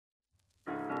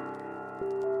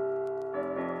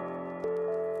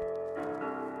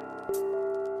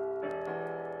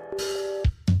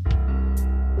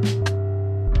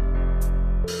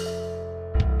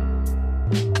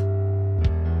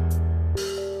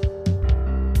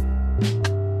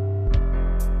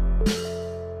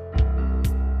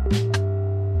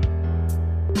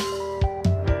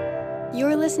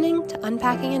to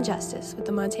Unpacking Injustice with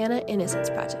the Montana Innocence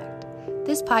Project.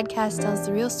 This podcast tells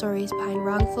the real stories behind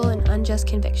wrongful and unjust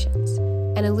convictions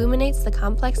and illuminates the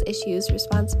complex issues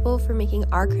responsible for making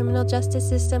our criminal justice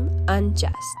system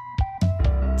unjust.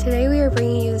 Today we are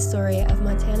bringing you the story of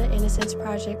Montana Innocence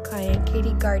Project client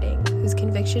Katie Garding, whose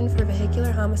conviction for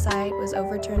vehicular homicide was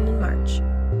overturned in March.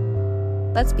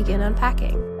 Let's begin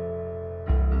unpacking.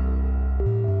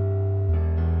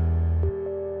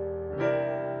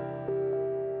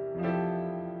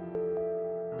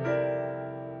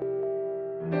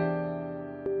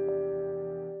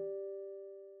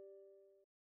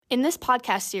 In this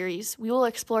podcast series, we will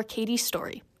explore Katie's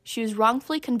story. She was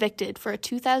wrongfully convicted for a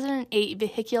 2008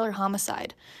 vehicular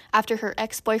homicide after her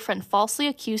ex-boyfriend falsely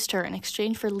accused her in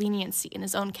exchange for leniency in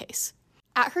his own case.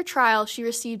 At her trial, she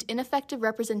received ineffective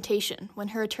representation when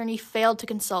her attorney failed to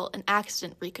consult an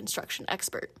accident reconstruction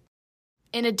expert.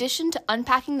 In addition to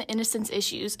unpacking the innocence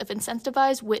issues of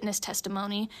incentivized witness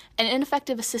testimony and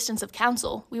ineffective assistance of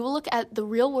counsel, we will look at the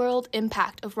real-world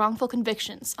impact of wrongful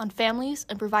convictions on families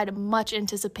and provide a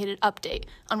much-anticipated update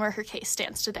on where her case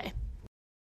stands today.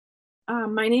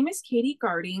 My name is Katie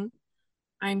Garding.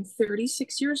 I'm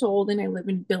 36 years old and I live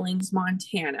in Billings,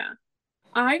 Montana.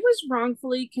 I was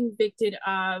wrongfully convicted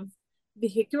of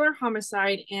vehicular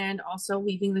homicide and also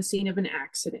leaving the scene of an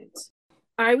accident.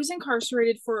 I was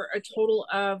incarcerated for a total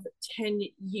of 10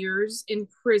 years in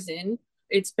prison.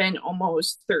 It's been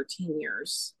almost 13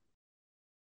 years.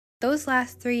 Those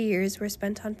last 3 years were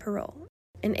spent on parole.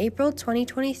 In April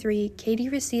 2023, Katie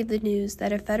received the news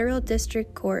that a federal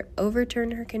district court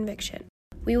overturned her conviction.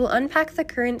 We will unpack the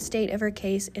current state of her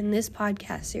case in this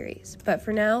podcast series, but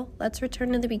for now, let's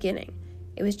return to the beginning.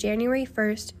 It was January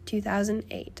 1st,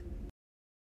 2008.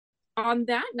 On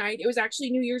that night, it was actually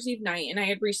New Year's Eve night, and I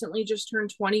had recently just turned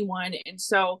 21. And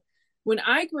so when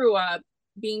I grew up,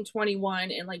 being 21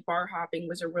 and like bar hopping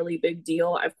was a really big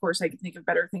deal. Of course, I can think of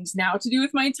better things now to do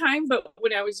with my time, but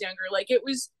when I was younger, like it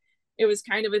was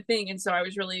kind of a thing. And so I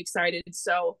was really excited.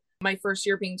 So my first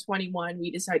year being 21,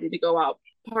 we decided to go out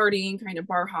partying, kind of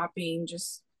bar hopping,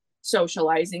 just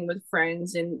socializing with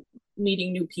friends and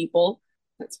meeting new people.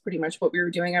 That's pretty much what we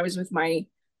were doing. I was with my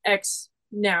ex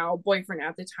now boyfriend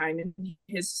at the time and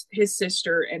his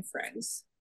sister and friends.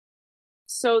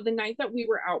 So the night that we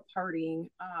were out partying,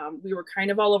 we were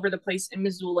kind of all over the place in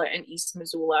Missoula and East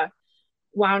Missoula.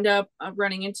 Wound up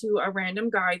running into a random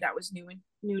guy that was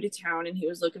new to town, and he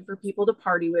was looking for people to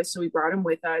party with. So we brought him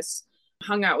with us,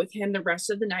 hung out with him the rest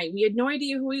of the night. We had no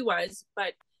idea who he was,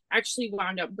 but actually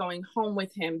wound up going home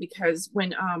with him because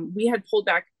when we had pulled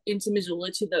back into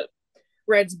Missoula to the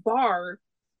Red's bar,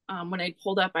 when I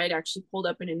pulled up, I had actually pulled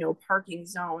up in a no parking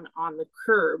zone on the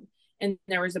curb, and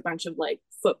there was a bunch of like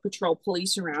foot patrol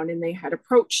police around, and they had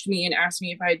approached me and asked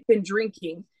me if I had been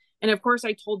drinking. And of course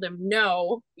I told them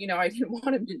no, I didn't want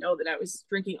them to know that I was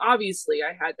drinking. Obviously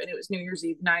I had been. It was New Year's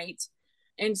Eve night.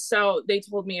 And so they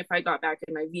told me if I got back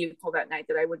in my vehicle that night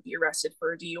that I would be arrested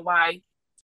for a DUI.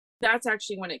 That's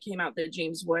actually when it came out that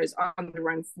James was on the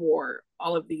run for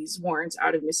all of these warrants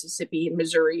out of Mississippi and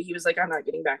Missouri. He was like, I'm not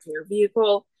getting back in your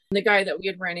vehicle. The guy that we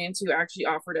had ran into actually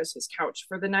offered us his couch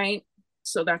for the night.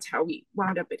 So that's how we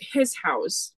wound up at his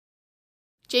house.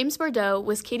 James Bordeaux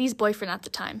was Katie's boyfriend at the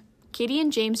time. Katie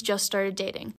and James just started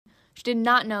dating. She did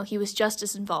not know he was just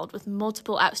as involved with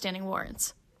multiple outstanding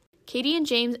warrants. Katie and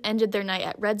James ended their night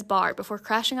at Red's bar before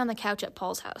crashing on the couch at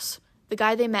Paul's house, the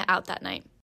guy they met out that night.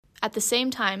 At the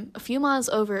same time, a few miles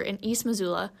over in East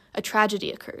Missoula, a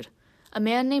tragedy occurred. A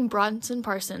man named Bronson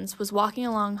Parsons was walking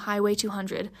along Highway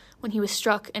 200 when he was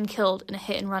struck and killed in a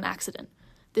hit-and-run accident.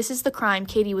 This is the crime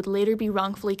Katie would later be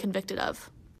wrongfully convicted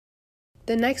of.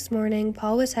 The next morning,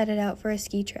 Paul was headed out for a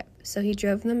ski trip, so he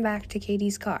drove them back to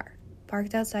Katie's car,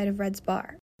 parked outside of Red's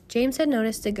bar. James had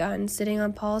noticed a gun sitting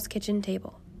on Paul's kitchen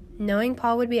table. Knowing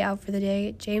Paul would be out for the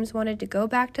day, James wanted to go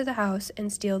back to the house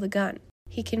and steal the gun.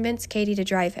 He convinced Katie to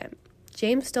drive him.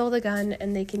 James stole the gun,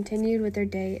 and they continued with their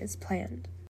day as planned.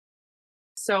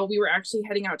 So we were actually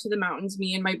heading out to the mountains,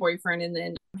 me and my boyfriend, and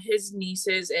then his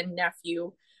nieces and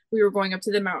nephew. We were going up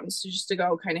to the mountains to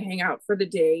go kind of hang out for the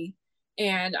day.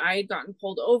 And I had gotten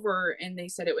pulled over, and they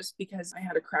said it was because I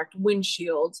had a cracked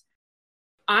windshield.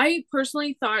 I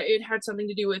personally thought it had something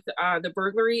to do with the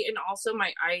burglary, and also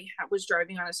I was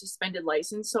driving on a suspended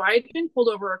license. So I had been pulled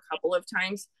over a couple of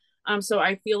times. So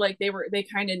I feel like they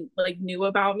kind of like knew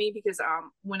about me because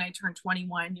when I turned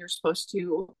 21, you're supposed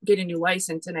to get a new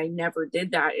license, and I never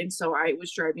did that. And so I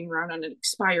was driving around on an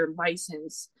expired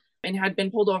license and had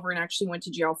been pulled over and actually went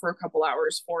to jail for a couple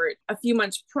hours for it a few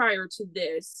months prior to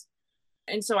this.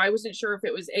 And so I wasn't sure if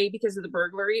it was because of the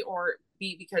burglary or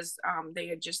be because they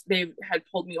had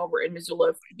pulled me over in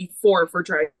Missoula before for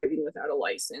driving without a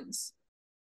license.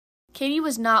 Katie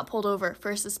was not pulled over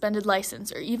for a suspended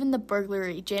license or even the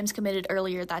burglary James committed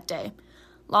earlier that day.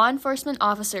 Law enforcement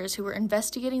officers who were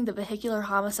investigating the vehicular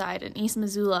homicide in East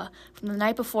Missoula from the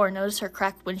night before noticed her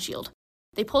cracked windshield.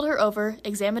 They pulled her over,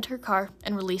 examined her car,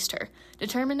 and released her,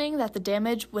 determining that the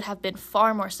damage would have been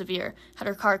far more severe had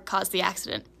her car caused the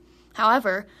accident.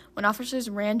 However, when officers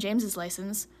ran James's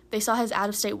license, they saw his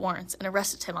out-of-state warrants and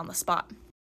arrested him on the spot.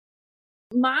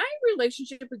 My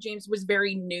relationship with James was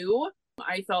very new.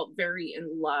 I felt very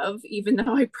in love, even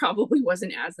though I probably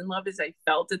wasn't as in love as I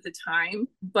felt at the time.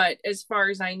 But as far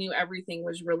as I knew, everything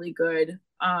was really good.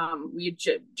 We had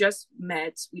just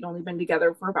met. We'd only been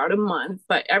together for about a month,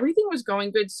 but everything was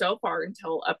going good so far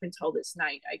up until this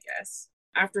night, I guess.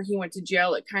 After he went to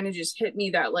jail, it kind of just hit me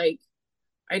that like,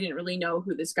 I didn't really know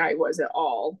who this guy was at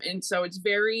all. And so it's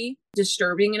very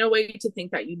disturbing in a way to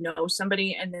think that you know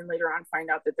somebody and then later on find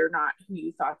out that they're not who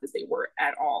you thought that they were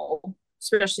at all.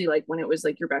 Especially like when it was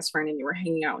like your best friend and you were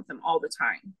hanging out with them all the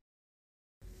time.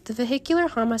 The vehicular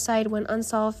homicide went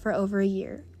unsolved for over a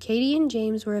year. Katie and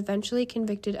James were eventually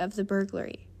convicted of the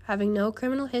burglary. Having no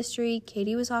criminal history,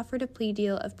 Katie was offered a plea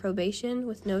deal of probation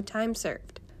with no time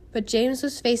served. But James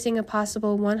was facing a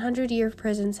possible 100-year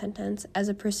prison sentence as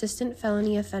a persistent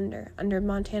felony offender under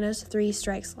Montana's 3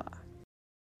 strikes law.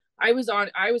 I was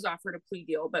offered a plea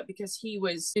deal, but because he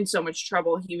was in so much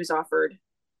trouble, he was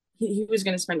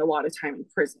going to spend a lot of time in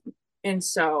prison. And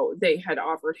so they had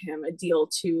offered him a deal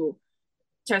to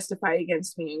testify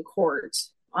against me in court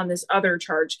on this other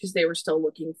charge because they were still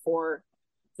looking for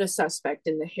the suspect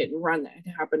in the hit and run that had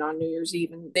happened on New Year's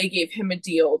Eve. And they gave him a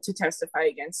deal to testify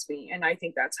against me. And I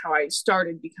think that's how I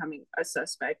started becoming a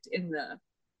suspect in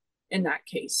that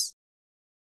case.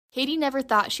 Katie never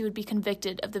thought she would be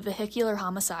convicted of the vehicular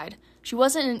homicide. She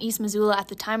wasn't in East Missoula at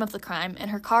the time of the crime,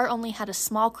 and her car only had a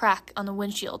small crack on the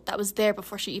windshield that was there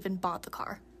before she even bought the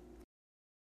car.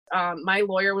 My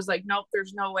lawyer was like, nope,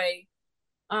 there's no way.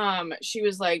 She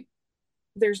was like,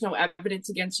 there's no evidence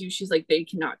against you. She's like, they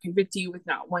cannot convict you with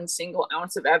not one single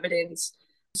ounce of evidence.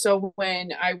 So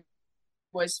when I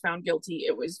was found guilty,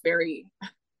 it was really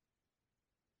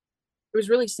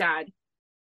sad.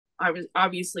 I was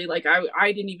obviously like,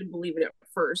 I didn't even believe it at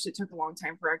first. It took a long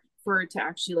time for it to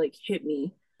actually like hit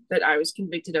me that I was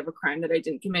convicted of a crime that I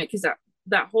didn't commit. Because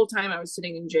that whole time I was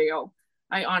sitting in jail,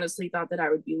 I honestly thought that I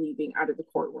would be leaving out of the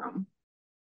courtroom.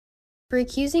 For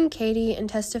accusing Katie and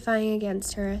testifying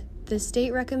against her, the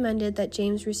state recommended that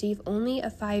James receive only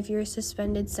a 5-year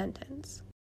suspended sentence.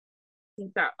 I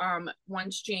think that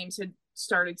once James had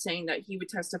started saying that he would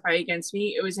testify against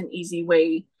me, it was an easy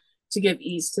way to give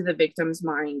ease to the victims'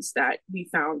 minds that we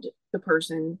found the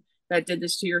person that did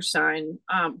this to your son.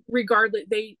 Regardless,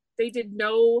 they did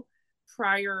no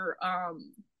prior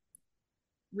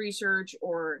research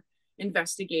or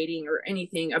investigating or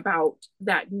anything about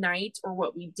that night or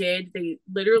what we did. They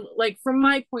literally, like, from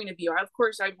my point of view, of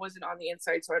course I wasn't on the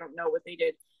inside, so I don't know what they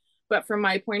did, but from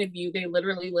my point of view, they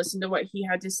literally listened to what he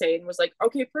had to say and was like,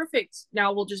 okay, perfect,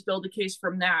 now we'll just build a case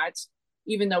from that,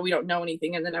 even though we don't know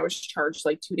anything. And then I was charged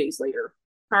like 2 days later,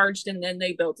 and then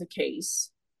they built a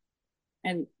case.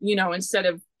 And, you know, instead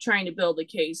of trying to build a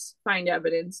case, find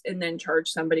evidence, and then charge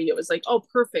somebody, it was like, oh,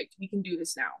 perfect, we can do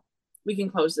this now. We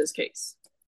can close this case.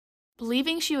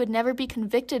 Believing she would never be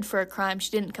convicted for a crime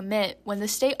she didn't commit, when the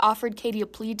state offered Katie a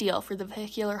plea deal for the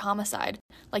vehicular homicide,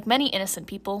 like many innocent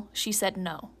people, she said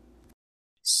no.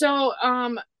 So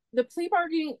the plea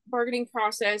bargaining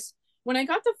process, when I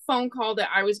got the phone call that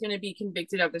I was going to be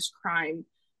convicted of this crime,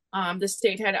 the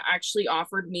state had actually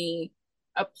offered me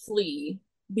a plea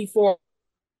before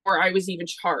I was even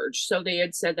charged. So they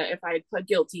had said that if I had pled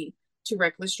guilty to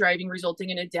reckless driving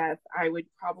resulting in a death, I would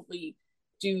probably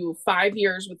do 5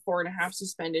 years with 4.5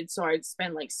 suspended. So I'd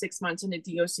spend like 6 months in a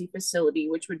DOC facility,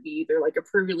 which would be either like a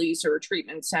pre-release or a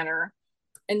treatment center.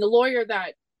 And the lawyer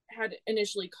that had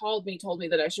initially called me told me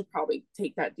that I should probably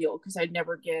take that deal because I'd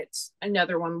never get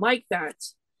another one like that.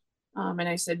 And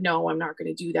I said, no, I'm not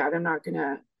going to do that. I'm not going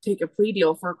to take a plea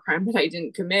deal for a crime that I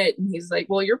didn't commit. And he's like,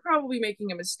 well, you're probably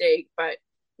making a mistake, but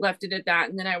left it at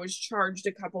that. And then I was charged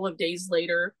a couple of days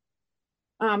later.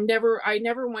 I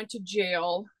never went to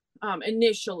jail.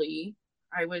 Initially,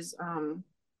 I was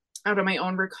out of my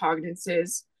own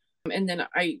recognizances, and then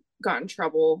I got in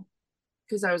trouble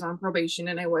because I was on probation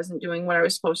and I wasn't doing what I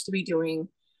was supposed to be doing,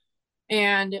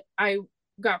 and I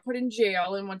got put in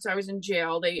jail. And once I was in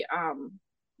jail, they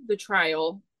the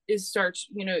trial starts.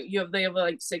 You know, they have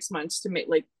like 6 months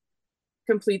to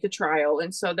complete the trial,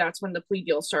 and so that's when the plea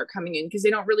deals start coming in because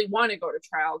they don't really want to go to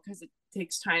trial because it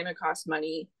takes time, it costs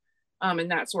money.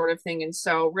 and that sort of thing. And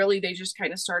so really they just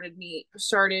kind of started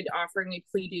offering me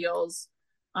plea deals.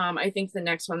 I think the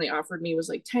next one they offered me was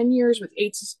like 10 years with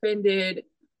 8 suspended,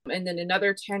 and then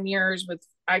another 10 years with,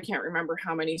 I can't remember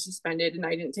how many suspended, and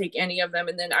I didn't take any of them.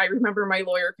 And then I remember my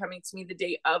lawyer coming to me the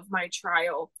day of my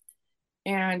trial,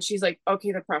 and she's like,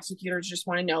 okay, the prosecutors just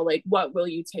want to know, like, what will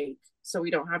you take so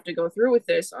we don't have to go through with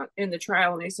this in the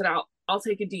trial? And I said, I'll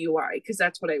take a DUI, because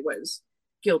that's what I was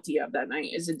guilty of that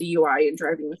night, is a DUI and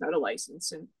driving without a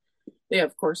license. And they,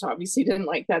 of course, obviously didn't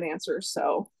like that answer.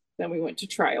 So then we went to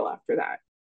trial after that.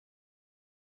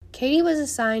 Katie was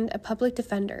assigned a public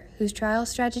defender whose trial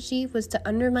strategy was to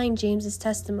undermine James's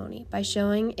testimony by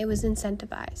showing it was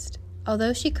incentivized.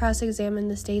 Although she cross-examined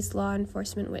the state's law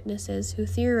enforcement witnesses who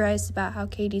theorized about how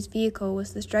Katie's vehicle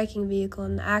was the striking vehicle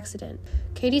in the accident,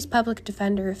 Katie's public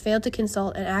defender failed to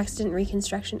consult an accident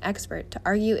reconstruction expert to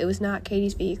argue it was not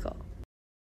Katie's vehicle.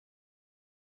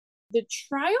 The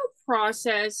trial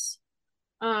process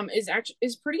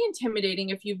is pretty intimidating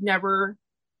if you've never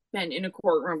been in a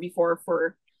courtroom before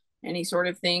for any sort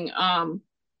of thing.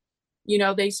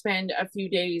 They spend a few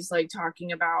days like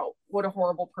talking about what a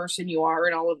horrible person you are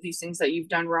and all of these things that you've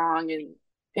done wrong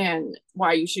and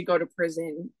why you should go to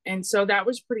prison. And so that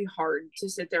was pretty hard to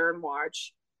sit there and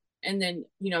watch. And then,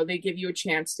 they give you a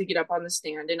chance to get up on the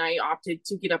stand, and I opted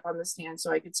to get up on the stand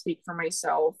so I could speak for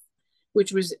myself,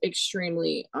 which was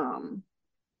extremely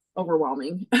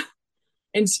overwhelming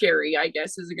and scary, I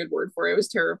guess is a good word for it. I was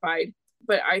terrified.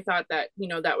 But I thought that,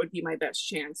 that would be my best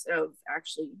chance of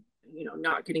actually,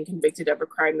 not getting convicted of a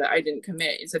crime that I didn't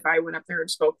commit, is if I went up there and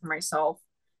spoke for myself,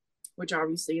 which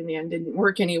obviously in the end didn't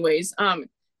work anyways.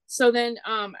 So then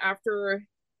after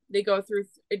they go through,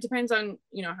 it depends on,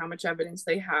 how much evidence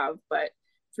they have, but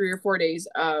 3 or 4 days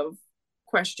of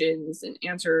questions and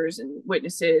answers and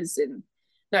witnesses and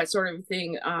that sort of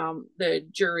thing, the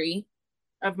jury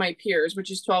of my peers, which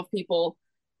is 12 people,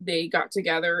 they got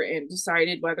together and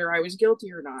decided whether I was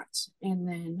guilty or not. And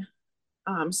then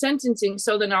sentencing.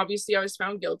 So then obviously I was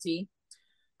found guilty.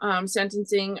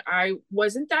 Sentencing, I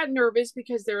wasn't that nervous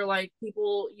because they're like,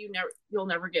 you'll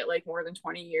never get like more than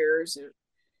 20 years or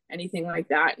anything like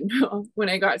that. And when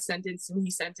I got sentenced, and he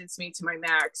sentenced me to my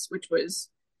max, which was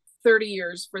 30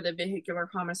 years for the vehicular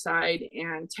homicide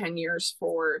and 10 years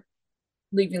for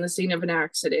leaving the scene of an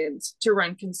accident, to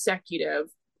run consecutive,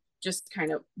 just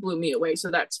kind of blew me away.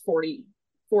 So that's 40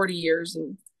 years.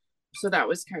 And so that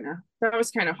was kind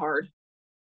of hard.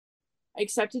 I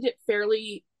accepted it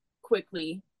fairly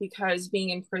quickly because being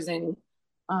in prison,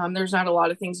 there's not a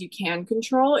lot of things you can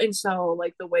control. And so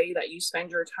like the way that you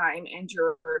spend your time and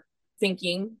your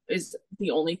thinking is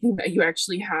the only thing that you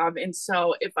actually have. And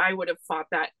so if I would have fought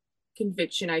that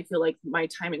conviction, I feel like my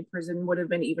time in prison would have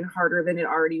been even harder than it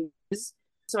already was.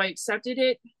 So I accepted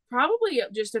it probably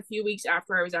just a few weeks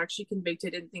after I was actually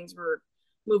convicted and things were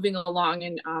moving along.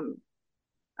 And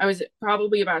I was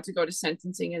probably about to go to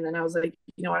sentencing. And then I was like,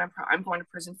 you know what, I'm going to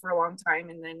prison for a long time.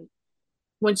 And then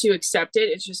once you accept it,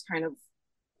 it's just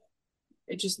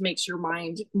it just makes your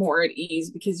mind more at ease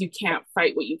because you can't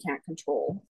fight what you can't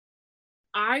control.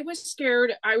 I was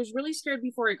scared. I was really scared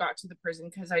before I got to the prison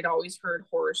because I'd always heard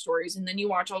horror stories. And then you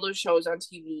watch all those shows on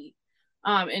TV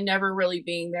and never really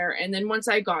being there. And then once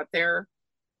I got there,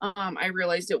 I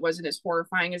realized it wasn't as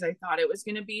horrifying as I thought it was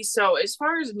going to be. So as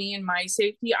far as me and my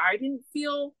safety, I didn't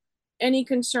feel any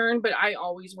concern, but I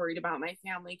always worried about my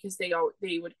family because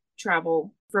they would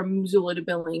travel from Missoula to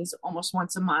Billings almost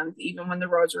once a month, even when the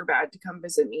roads were bad, to come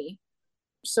visit me.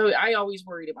 So I always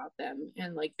worried about them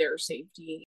and like their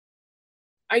safety.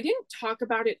 I didn't talk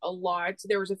about it a lot.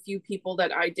 There was a few people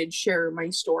that I did share my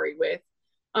story with.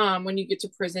 When you get to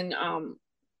prison,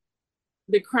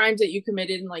 the crimes that you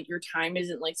committed and like your time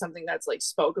isn't like something that's like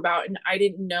spoke about. And I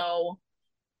didn't know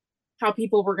how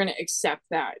people were going to accept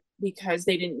that because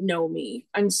they didn't know me.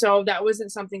 And so that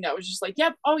wasn't something that was just like,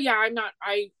 yep, oh yeah,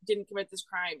 I didn't commit this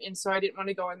crime. And so I didn't want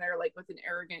to go in there like with an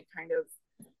arrogant kind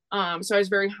of, so I was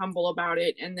very humble about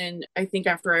it. And then I think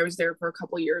after I was there for a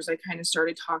couple of years, I kind of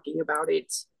started talking about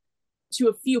it to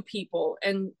a few people.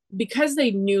 And because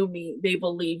they knew me, they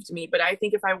believed me. But I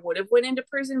think if I would have went into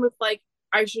prison with like,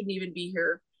 I shouldn't even be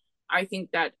here, I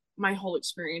think that my whole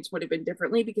experience would have been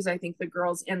differently because I think the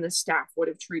girls and the staff would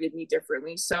have treated me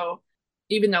differently. So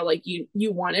even though like you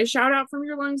want to shout out from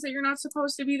your lungs that you're not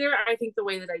supposed to be there, I think the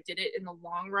way that I did it in the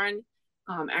long run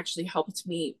actually helped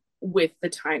me with the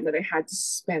time that I had to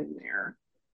spend there.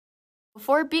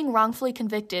 Before being wrongfully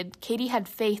convicted, Katie had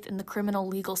faith in the criminal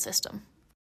legal system.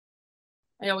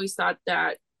 I always thought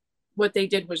that what they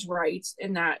did was right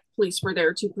and that police were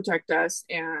there to protect us.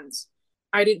 And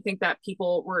I didn't think that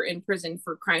people were in prison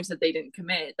for crimes that they didn't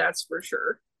commit. That's for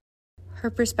sure. Her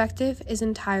perspective is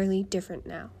entirely different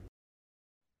now.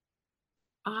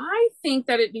 I think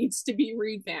that it needs to be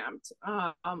revamped.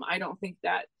 I don't think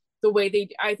that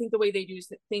I think the way they do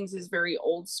things is very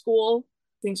old school.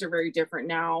 Things are very different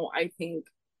now. I think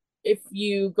if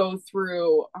you go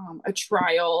through a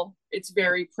trial, it's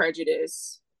very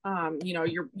prejudiced.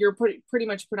 You're pretty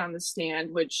much put on the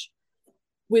stand, which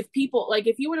with people, like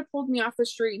if you would have pulled me off the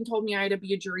street and told me I had to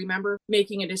be a jury member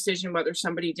making a decision whether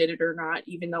somebody did it or not,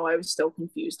 even though I was still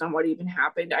confused on what even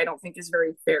happened, I don't think is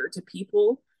very fair to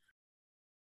people.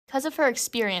 Because of her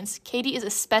experience, Katie is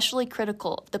especially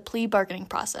critical of the plea bargaining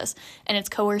process and its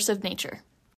coercive nature.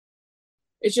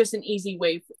 It's just an easy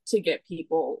way to get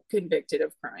people convicted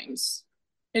of crimes,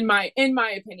 in my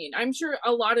opinion. I'm sure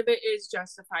a lot of it is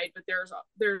justified, but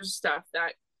there's stuff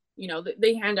that,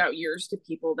 they hand out years to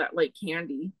people that like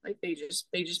candy. Like they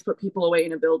just put people away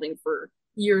in a building for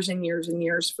years and years and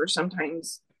years for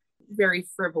sometimes very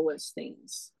frivolous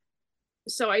things.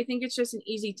 So I think it's just an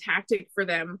easy tactic for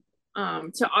them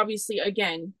to obviously,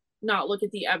 again, not look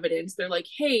at the evidence. They're like,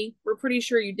 hey, we're pretty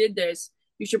sure you did this.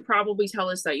 You should probably tell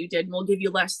us that you did, and we'll give you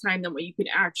less time than what you could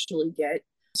actually get.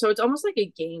 So it's almost like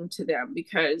a game to them,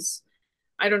 because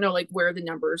I don't know like where the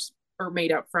numbers are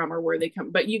made up from or where they come,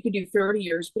 but you could do 30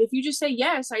 years. But if you just say,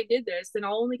 yes, I did this, then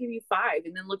I'll only give you 5.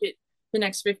 And then look at the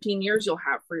next 15 years you'll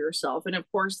have for yourself. And of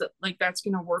course that's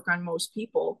going to work on most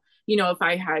people. If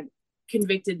I had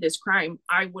convicted this crime,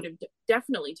 I would have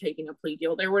definitely taken a plea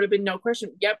deal. There would have been no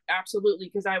question. Yep, absolutely.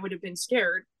 Because I would have been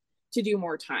scared to do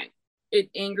more time.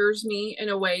 It angers me in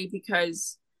a way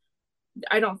because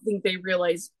I don't think they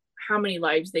realize how many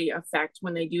lives they affect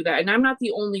when they do that. And I'm not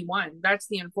the only one. That's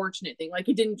the unfortunate thing. Like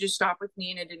it didn't just stop with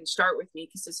me, and it didn't start with me,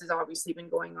 because this has obviously been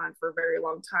going on for a very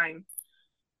long time,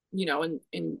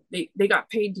 and they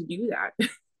got paid to do that,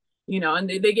 and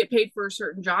they get paid for a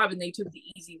certain job, and they took the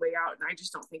easy way out. And I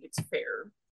just don't think it's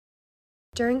fair.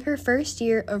 During her first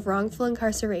year of wrongful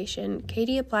incarceration,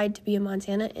 Katie applied to be a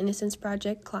Montana Innocence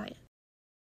Project client.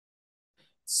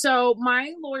 So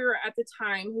my lawyer at the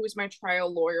time, who was my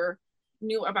trial lawyer,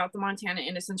 knew about the Montana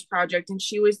Innocence Project, and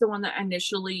she was the one that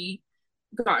initially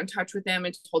got in touch with them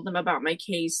and told them about my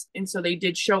case. And so they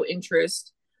did show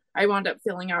interest. I wound up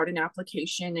filling out an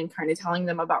application and kind of telling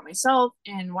them about myself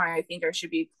and why I think I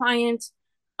should be a client.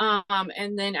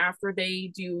 And then after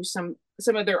they do some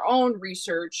of their own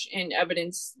research and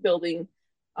evidence building,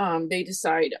 they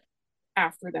decide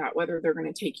after that whether they're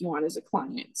going to take you on as a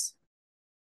client.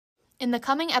 In the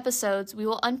coming episodes, we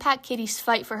will unpack Katie's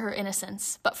fight for her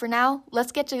innocence, but for now,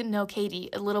 let's get to know Katie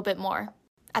a little bit more.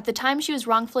 At the time she was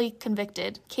wrongfully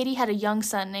convicted, Katie had a young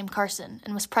son named Carson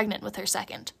and was pregnant with her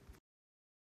second.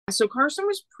 So Carson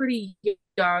was pretty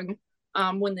young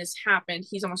when this happened.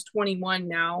 He's almost 21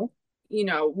 now.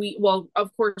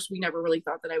 Of course, we never really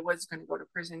thought that I was going to go to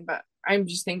prison, but I'm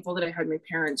just thankful that I had my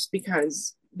parents,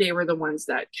 because they were the ones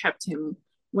that kept him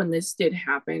when this did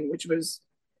happen, which was,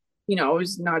 it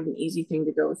was not an easy thing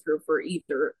to go through for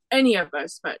any of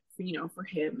us, but, for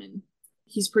him. And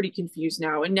he's pretty confused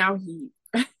now. And now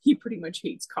he pretty much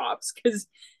hates cops because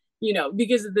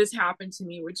of this happened to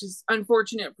me, which is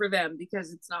unfortunate for them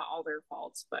because it's not all their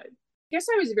faults. But I guess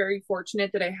I was very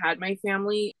fortunate that I had my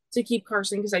family to keep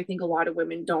Carson, because I think a lot of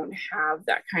women don't have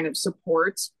that kind of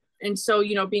support. And so,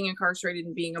 being incarcerated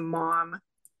and being a mom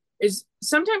is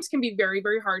sometimes can be very,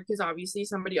 very hard, because obviously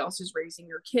somebody else is raising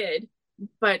your kid.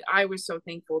 But I was so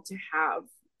thankful to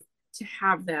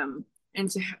have them and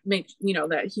to make,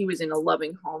 that he was in a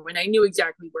loving home, and I knew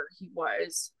exactly where he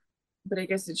was. But I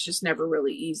guess it's just never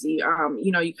really easy.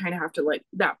 You kind of have to let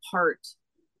that part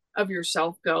of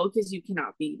yourself go, because you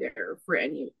cannot be there for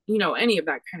any of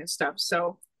that kind of stuff.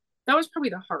 So that was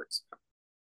probably the hardest part.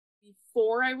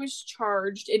 Before I was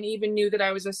charged and even knew that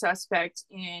I was a suspect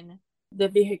in the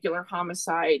vehicular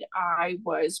homicide, I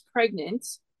was pregnant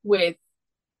with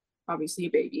obviously a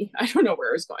baby. I don't know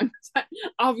where I was going with that.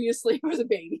 Obviously it was a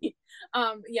baby.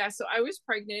 So I was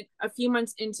pregnant. A few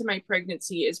months into my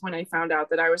pregnancy is when I found out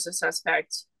that I was a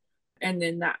suspect, and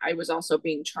then that I was also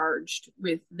being charged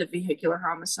with the vehicular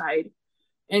homicide.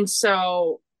 And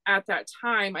so at that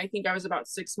time, I think I was about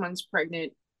 6 months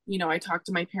pregnant. I talked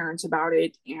to my parents about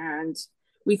it, and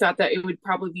we thought that it would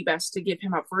probably be best to give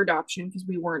him up for adoption, because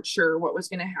we weren't sure what was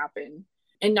going to happen.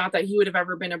 And not that he would have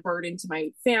ever been a burden to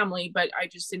my family, but I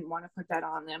just didn't want to put that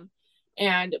on them.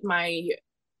 And my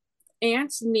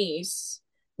aunt's niece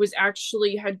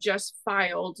had just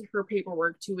filed her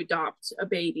paperwork to adopt a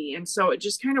baby. And so it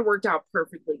just kind of worked out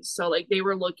perfectly. So like they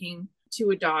were looking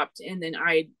to adopt, and then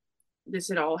this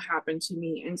had all happened to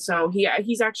me. And so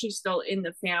he's actually still in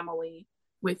the family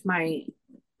with my,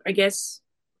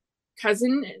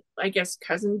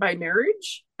 cousin by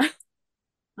marriage.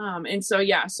 And so,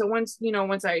 yeah, so once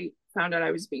I found out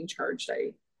I was being charged,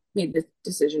 I made the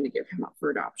decision to give him up for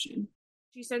adoption.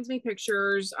 She sends me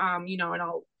pictures, and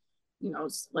I'll,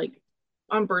 like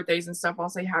on birthdays and stuff, I'll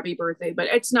say happy birthday, but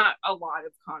it's not a lot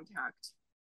of contact.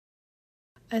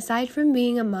 Aside from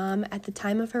being a mom, at the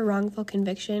time of her wrongful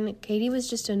conviction, Katie was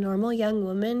just a normal young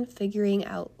woman figuring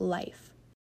out life.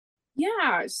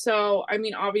 Yeah, so, I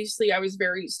mean, obviously I was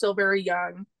still very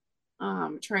young,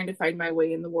 trying to find my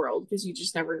way in the world, because you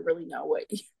just never really know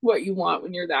what you want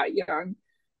when you're that young.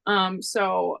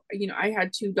 So, I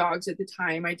had 2 dogs at the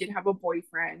time. I did have a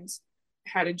boyfriend,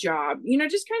 had a job,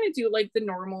 just kind of do like the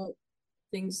normal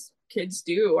things kids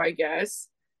do, I guess.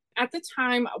 At the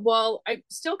time, well, I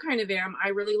still kind of am. I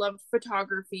really loved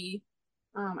photography.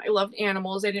 I loved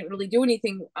animals. I didn't really do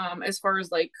anything as far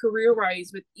as like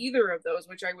career-wise with either of those,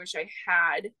 which I wish I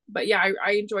had. But yeah,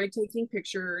 I enjoyed taking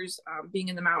pictures, being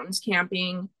in the mountains,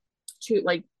 camping,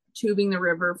 tubing the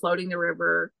river, floating the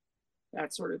river,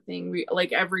 that sort of thing. We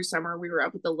like every summer we were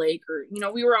up at the lake, or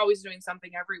we were always doing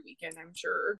something every weekend, I'm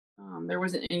sure. There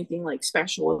wasn't anything like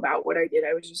special about what I did.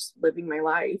 I was just living my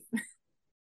life.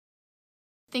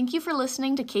 Thank you for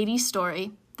listening to Katie's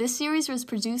story. This series was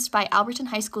produced by Alberton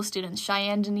High School students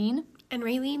Cheyanne, Dinneen, and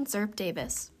Raeleen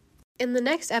Czerp-Davis. In the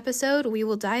next episode, we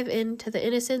will dive into the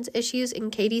innocence issues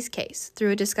in Katie's case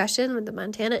through a discussion with the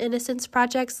Montana Innocence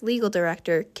Project's legal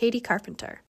director, Katie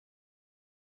Carpenter.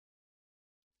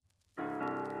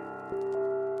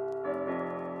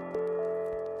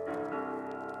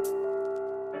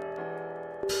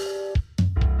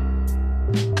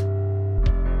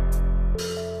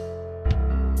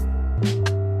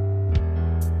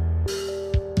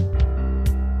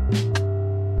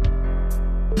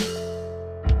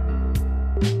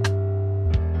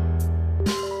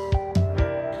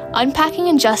 Unpacking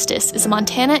Injustice is a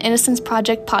Montana Innocence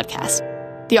Project podcast.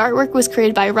 The artwork was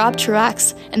created by Rob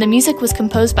Truax, and the music was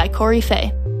composed by Corey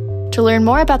Fay. To learn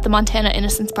more about the Montana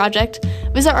Innocence Project,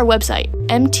 visit our website,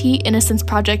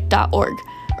 mtinnocenceproject.org,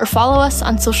 or follow us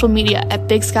on social media at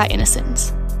Big Sky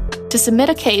Innocence. To submit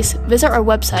a case, visit our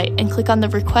website and click on the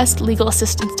Request Legal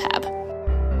Assistance tab.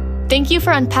 Thank you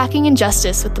for unpacking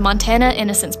injustice with the Montana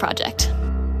Innocence Project.